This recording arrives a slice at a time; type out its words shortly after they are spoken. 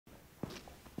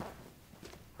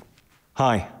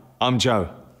Hi, I'm Joe.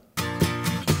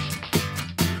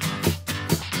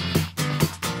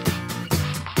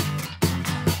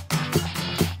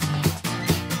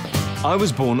 I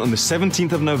was born on the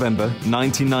 17th of November,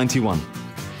 1991,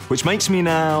 which makes me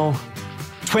now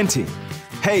 20.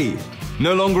 Hey,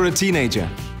 no longer a teenager,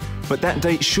 but that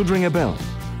date should ring a bell.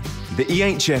 The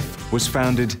EHF was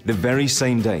founded the very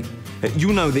same day.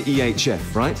 You know the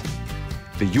EHF, right?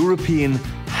 The European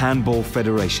Handball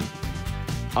Federation.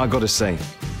 I gotta say,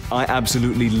 I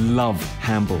absolutely love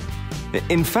handball.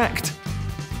 In fact,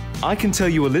 I can tell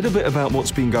you a little bit about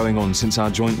what's been going on since our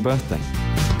joint birthday.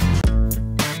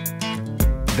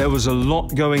 There was a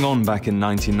lot going on back in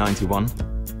 1991.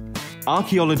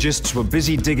 Archaeologists were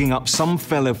busy digging up some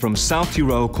fella from South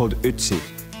Tyrol called Ötzi.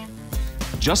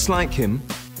 Just like him,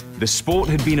 the sport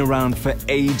had been around for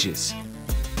ages.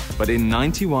 But in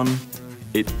 '91,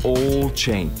 it all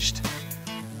changed.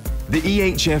 The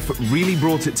EHF really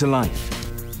brought it to life.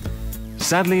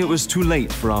 Sadly, it was too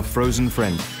late for our frozen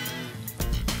friend.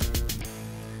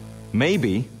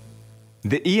 Maybe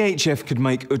the EHF could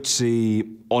make Ötzi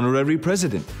honorary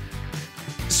president.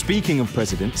 Speaking of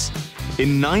presidents,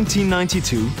 in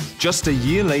 1992, just a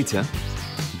year later,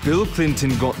 Bill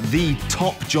Clinton got the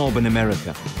top job in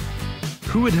America.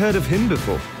 Who had heard of him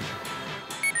before?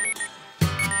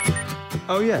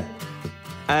 Oh yeah,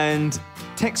 and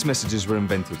text messages were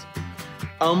invented.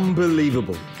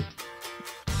 Unbelievable.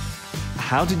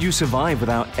 How did you survive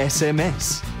without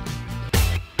SMS?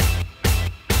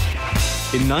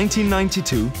 In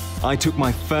 1992, I took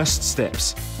my first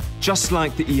steps, just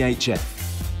like the EHF.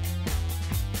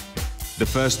 The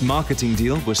first marketing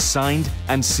deal was signed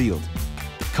and sealed.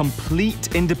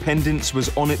 Complete independence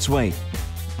was on its way.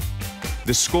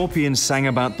 The Scorpions sang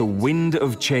about the wind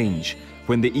of change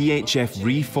when the EHF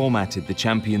reformatted the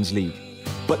Champions League.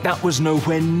 But that was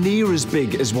nowhere near as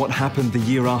big as what happened the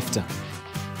year after.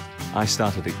 I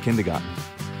started at kindergarten.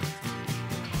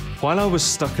 While I was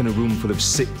stuck in a room full of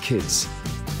sick kids,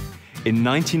 in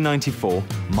 1994,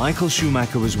 Michael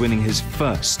Schumacher was winning his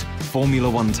first Formula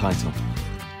One title.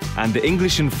 And the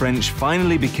English and French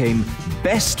finally became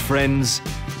best friends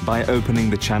by opening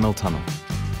the Channel Tunnel.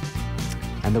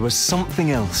 And there was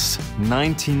something else.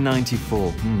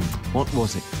 1994. What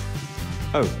was it?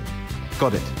 Oh,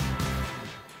 got it.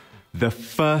 The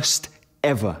first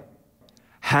ever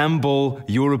Handball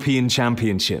European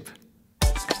Championship.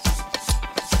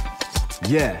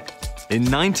 Yeah, in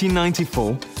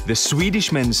 1994, the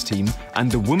Swedish men's team and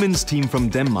the women's team from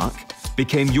Denmark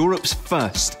became Europe's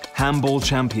first handball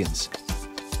champions.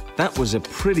 That was a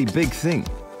pretty big thing.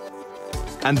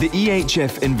 And the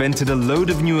EHF invented a load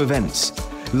of new events,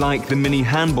 like the mini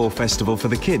handball festival for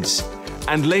the kids,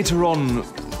 and later on,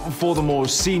 for the more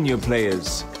senior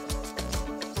players,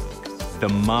 the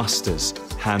Masters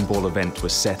handball event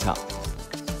was set up.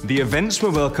 The events were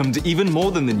welcomed even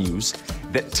more than the news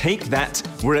that Take That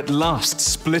were at last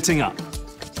splitting up.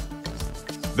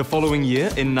 The following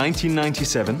year, in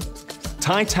 1997,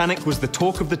 Titanic was the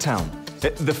talk of the town,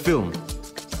 the film,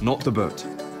 not the boat.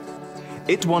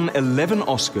 It won 11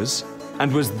 Oscars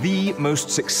and was the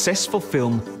most successful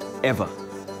film ever.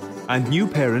 And new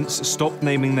parents stopped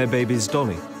naming their babies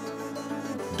Dolly.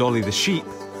 Dolly the sheep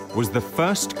was the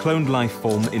first cloned life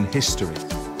form in history.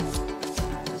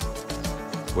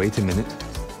 Wait a minute.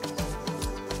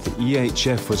 The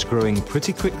EHF was growing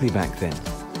pretty quickly back then.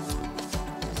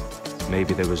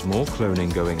 Maybe there was more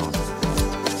cloning going on.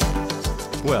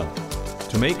 Well,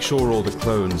 to make sure all the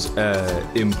clones'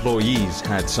 employees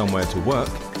had somewhere to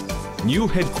work, new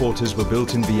headquarters were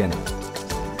built in Vienna.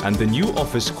 And the new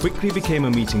office quickly became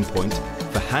a meeting point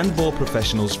for handball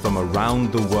professionals from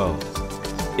around the world.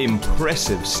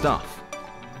 Impressive stuff.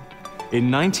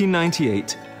 In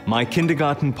 1998, my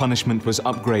kindergarten punishment was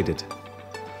upgraded.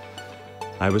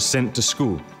 I was sent to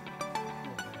school.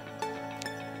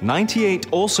 '98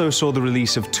 also saw the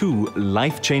release of two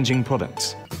life-changing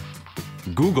products,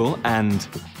 Google and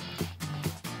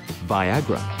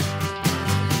Viagra.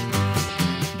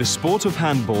 The sport of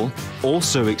handball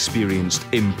also experienced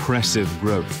impressive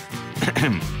growth.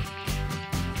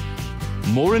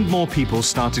 More and more people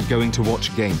started going to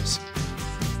watch games.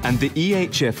 And the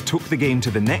EHF took the game to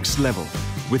the next level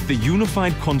with the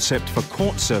unified concept for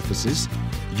court surfaces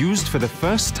used for the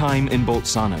first time in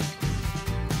Bolzano.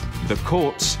 The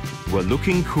courts were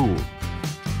looking cool.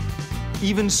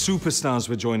 Even superstars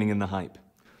were joining in the hype.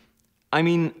 I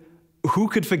mean, who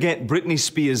could forget Britney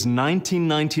Spears'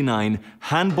 1999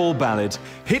 handball ballad,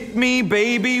 "Hit Me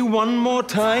Baby One More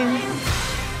Time"?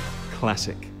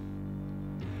 Classic.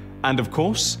 And of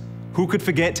course, who could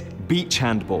forget beach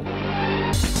handball?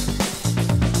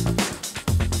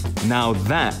 Now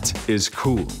that is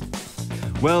cool.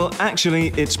 Well, actually,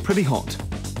 it's pretty hot,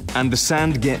 and the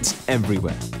sand gets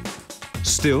everywhere.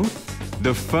 Still,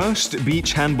 the first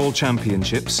beach handball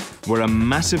championships were a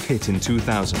massive hit in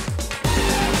 2000.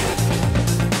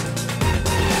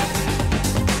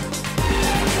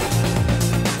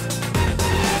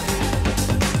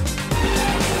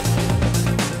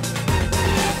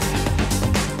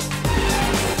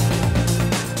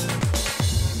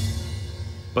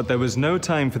 But there was no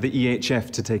time for the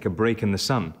EHF to take a break in the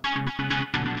sun.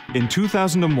 In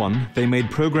 2001, they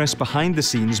made progress behind the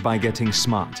scenes by getting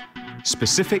smart.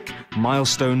 Specific,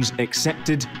 milestones,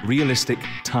 accepted, realistic,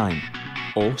 time.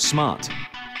 Or SMART.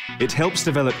 It helps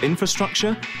develop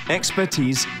infrastructure,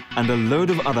 expertise, and a load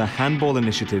of other handball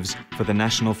initiatives for the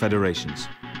national federations.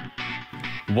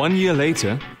 1 year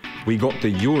later, we got the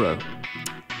Euro.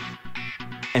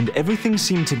 And everything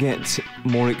seemed to get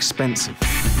more expensive.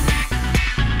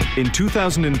 In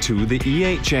 2002, the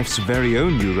EHF's very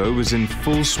own Euro was in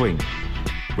full swing,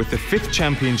 with the 5th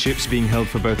championships being held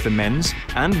for both the men's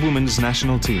and women's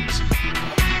national teams.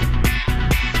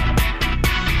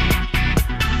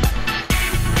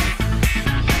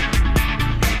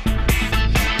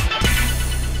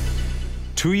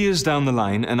 Two years down the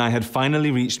line, and I had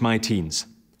finally reached my teens.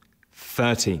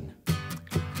 13.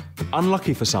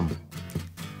 Unlucky for some.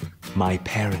 My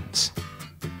parents.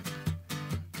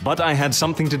 But I had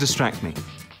something to distract me.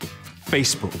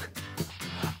 Facebook.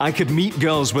 I could meet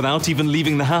girls without even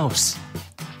leaving the house.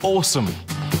 Awesome.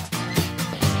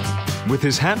 With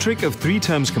his hat-trick of 3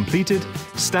 terms completed,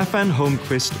 Staffan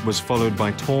Holmqvist was followed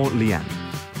by Tor Lian.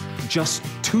 Just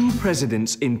 2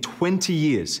 presidents in 20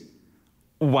 years.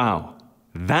 Wow,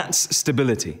 that's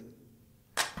stability.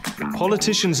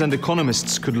 Politicians and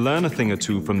economists could learn a thing or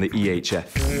two from the EHF.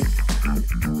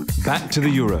 Back to the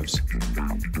Euros.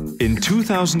 In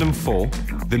 2004,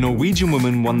 the Norwegian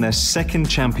women won their 2nd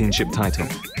championship title.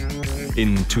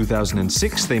 In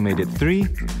 2006, they made it 3.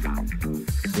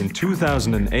 In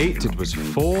 2008, it was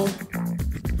 4.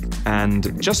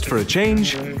 And just for a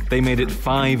change, they made it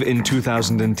 5 in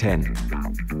 2010.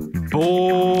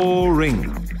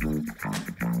 Boring.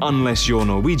 Unless you're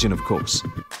Norwegian, of course.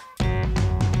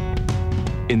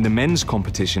 In the men's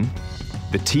competition,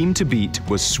 the team to beat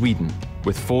was Sweden,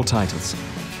 with 4 titles.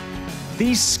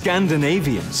 These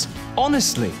Scandinavians,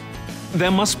 honestly,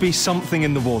 there must be something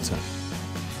in the water.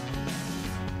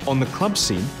 On the club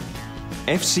scene,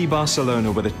 FC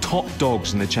Barcelona were the top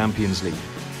dogs in the Champions League.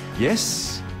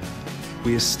 Yes,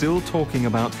 we are still talking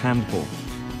about handball.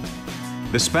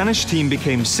 The Spanish team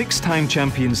became 6-time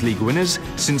Champions League winners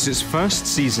since its first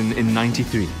season in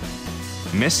 '93.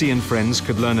 Messi and friends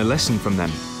could learn a lesson from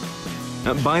them.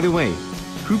 By the way,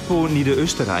 Hypo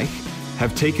Niederösterreich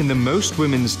have taken the most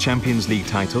women's Champions League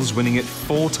titles, winning it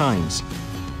 4 times.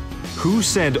 Who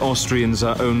said Austrians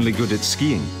are only good at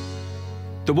skiing?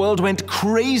 The world went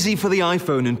crazy for the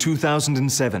iPhone in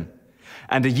 2007.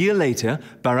 And a year later,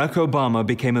 Barack Obama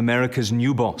became America's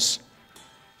new boss.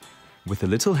 With a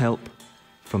little help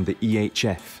from the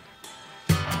EHF.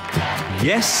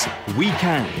 Yes, we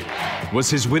can,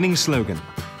 was his winning slogan.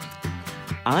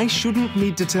 I shouldn't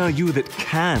need to tell you that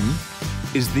CAN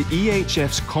is the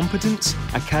EHF's Competence,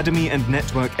 Academy and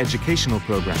Network Educational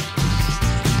Program.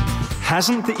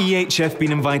 Hasn't the EHF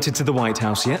been invited to the White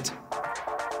House yet?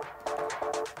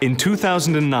 In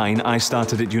 2009, I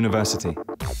started at university.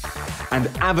 And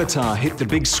Avatar hit the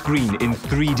big screen in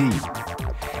 3D.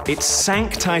 It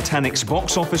sank Titanic's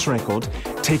box office record,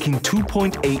 taking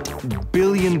 $2.8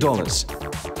 billion.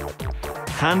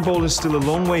 Handball is still a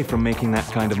long way from making that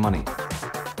kind of money.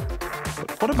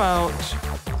 But what about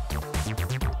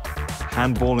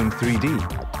handball in 3D?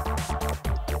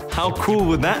 How cool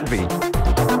would that be?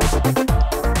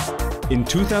 In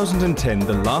 2010,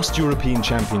 the last European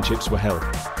Championships were held.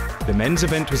 The men's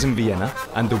event was in Vienna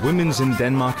and the women's in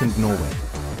Denmark and Norway.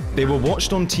 They were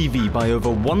watched on TV by over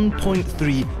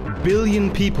 1.3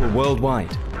 billion people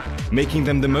worldwide, making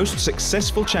them the most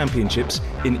successful championships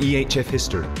in EHF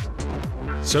history.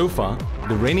 So far,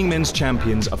 the reigning men's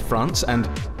champions are France and,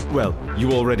 well,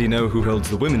 you already know who holds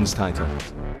the women's title.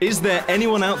 Is there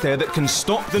anyone out there that can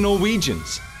stop the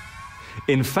Norwegians?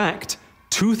 In fact,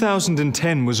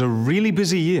 2010 was a really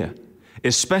busy year,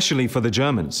 especially for the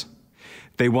Germans.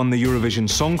 They won the Eurovision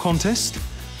Song Contest,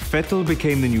 Vettel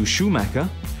became the new Schumacher,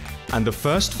 and the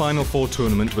first Final Four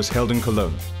tournament was held in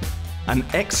Cologne. An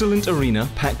excellent arena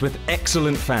packed with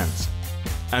excellent fans.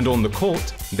 And on the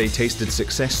court, they tasted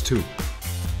success too.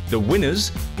 The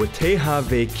winners were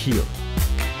THW Kiel.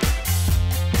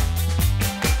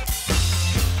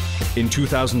 In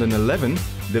 2011,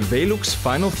 the Velux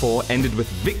Final Four ended with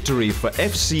victory for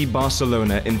FC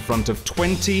Barcelona in front of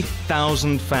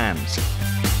 20,000 fans.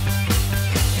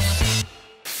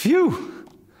 Phew!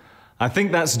 I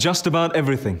think that's just about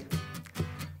everything.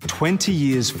 20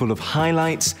 years full of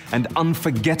highlights and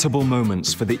unforgettable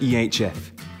moments for the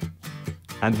EHF.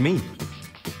 And me.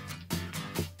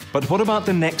 But what about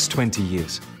the next 20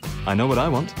 years? I know what I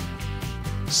want.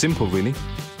 Simple, really.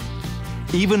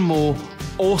 Even more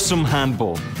awesome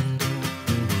handball.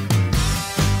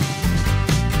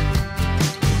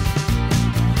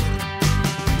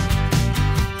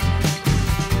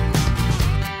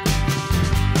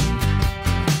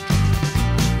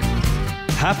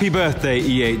 Happy birthday,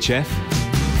 EHF.